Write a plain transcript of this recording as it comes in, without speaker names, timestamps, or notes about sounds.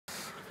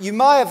You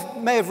may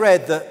have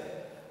read that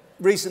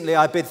recently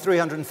I bid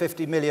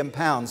 £350 million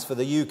for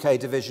the UK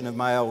division of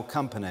my old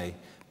company.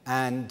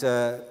 And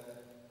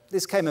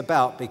this came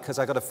about because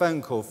I got a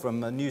phone call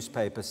from a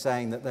newspaper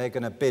saying that they're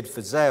going to bid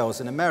for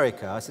Zales in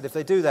America. I said, if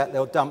they do that,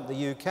 they'll dump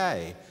the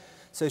UK.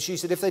 So she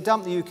said, if they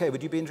dump the UK,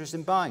 would you be interested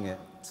in buying it?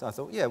 So I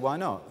thought, yeah, why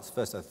not? That's the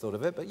first I thought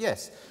of it, but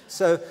yes.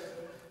 So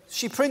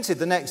she printed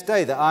the next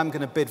day that I'm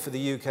going to bid for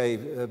the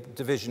UK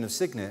division of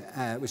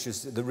Signet, which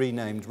is the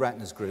renamed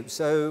Ratner's Group.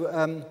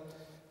 So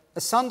a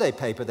Sunday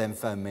paper then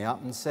phoned me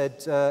up and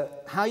said,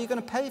 how are you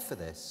going to pay for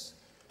this?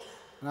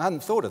 And I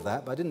hadn't thought of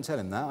that, but I didn't tell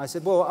him that. I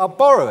said, well, I'll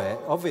borrow it,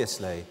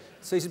 obviously.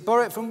 So he said,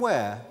 borrow it from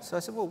where? So I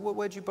said, well,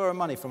 where do you borrow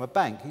money from? A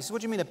bank? He said,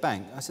 what do you mean a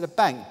bank? I said, a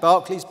bank.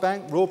 Barclays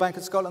Bank, Royal Bank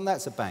of Scotland,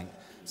 that's a bank.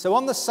 So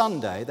on the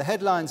Sunday, the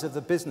headlines of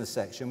the business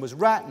section was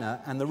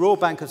Ratner and the Royal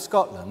Bank of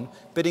Scotland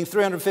bidding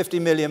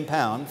 £350 million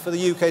for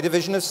the UK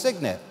division of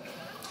Signet.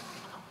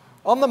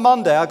 On the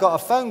Monday, I got a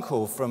phone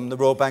call from the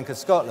Royal Bank of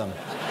Scotland.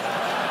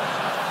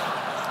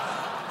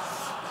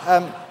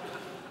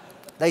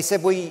 They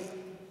said, we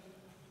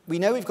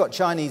know we've got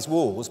Chinese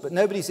walls, but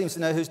nobody seems to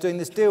know who's doing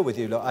this deal with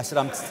you. Look, I said,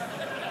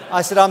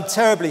 I'm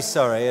terribly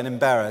sorry and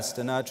embarrassed.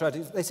 And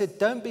they said,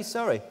 don't be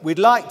sorry. We'd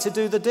like to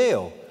do the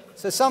deal.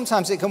 So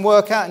sometimes it can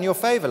work out in your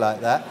favour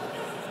like that.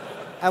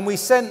 And we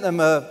sent them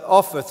an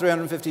offer,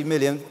 $350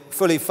 million,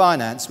 fully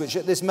financed, which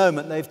at this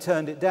moment they've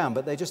turned it down.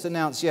 But they just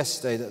announced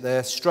yesterday that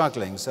they're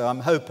struggling. So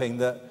I'm hoping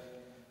that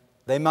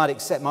they might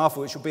accept my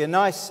offer, which will be a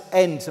nice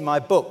end to my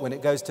book when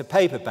it goes to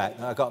paperback,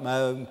 that I got my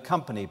own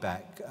company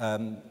back.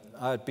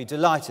 I'd be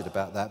delighted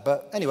about that.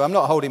 But anyway, I'm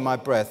not holding my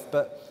breath.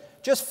 But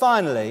just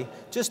finally,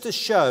 just to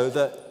show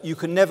that you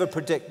can never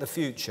predict the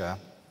future,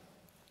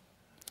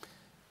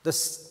 the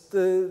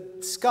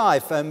Sky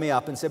phoned me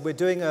up and said, we're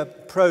doing a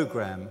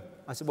programme.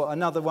 I said, well,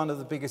 another one of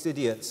the biggest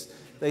idiots.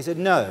 They said,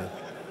 no,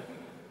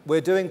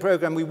 we're doing a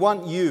programme. We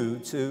want you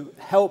to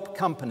help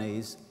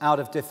companies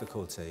out of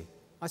difficulty.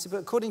 I said, but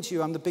according to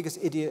you, I'm the biggest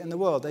idiot in the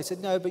world. They said,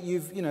 no, but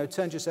you've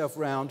turned yourself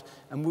around,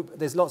 and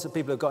there's lots of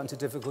people who've got into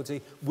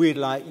difficulty. We'd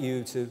like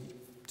you to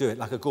do it,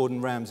 like a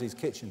Gordon Ramsay's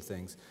kitchen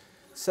things.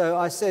 So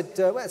I said,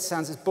 well, that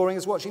sounds as boring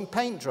as watching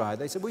paint dry.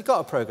 They said, we've got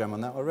a programme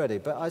on that already.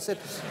 But I said,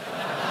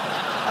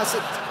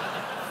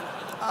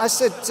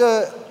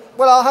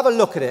 well, I'll have a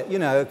look at it,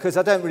 because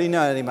I don't really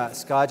know anything about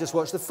Sky. I just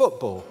watch the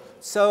football.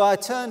 So I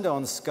turned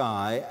on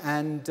Sky,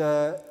 and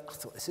I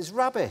thought, this is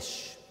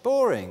rubbish.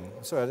 Boring.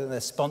 Sorry, I don't know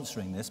if they're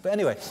sponsoring this, but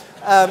anyway.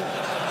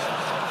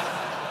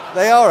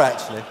 They are,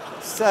 actually.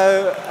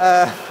 So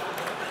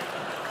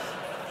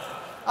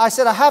I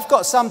said, I have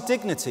got some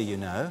dignity,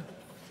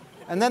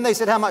 And then they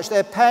said how much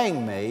they're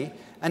paying me,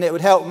 and it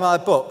would help my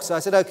book. So I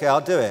said, OK, I'll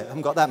do it. I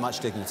haven't got that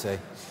much dignity.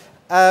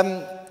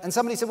 And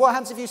somebody said, what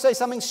happens if you say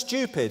something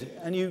stupid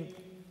and you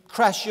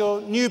crash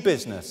your new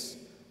business?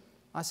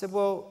 I said,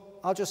 well,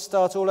 I'll just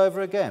start all over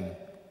again.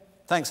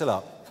 Thanks a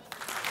lot.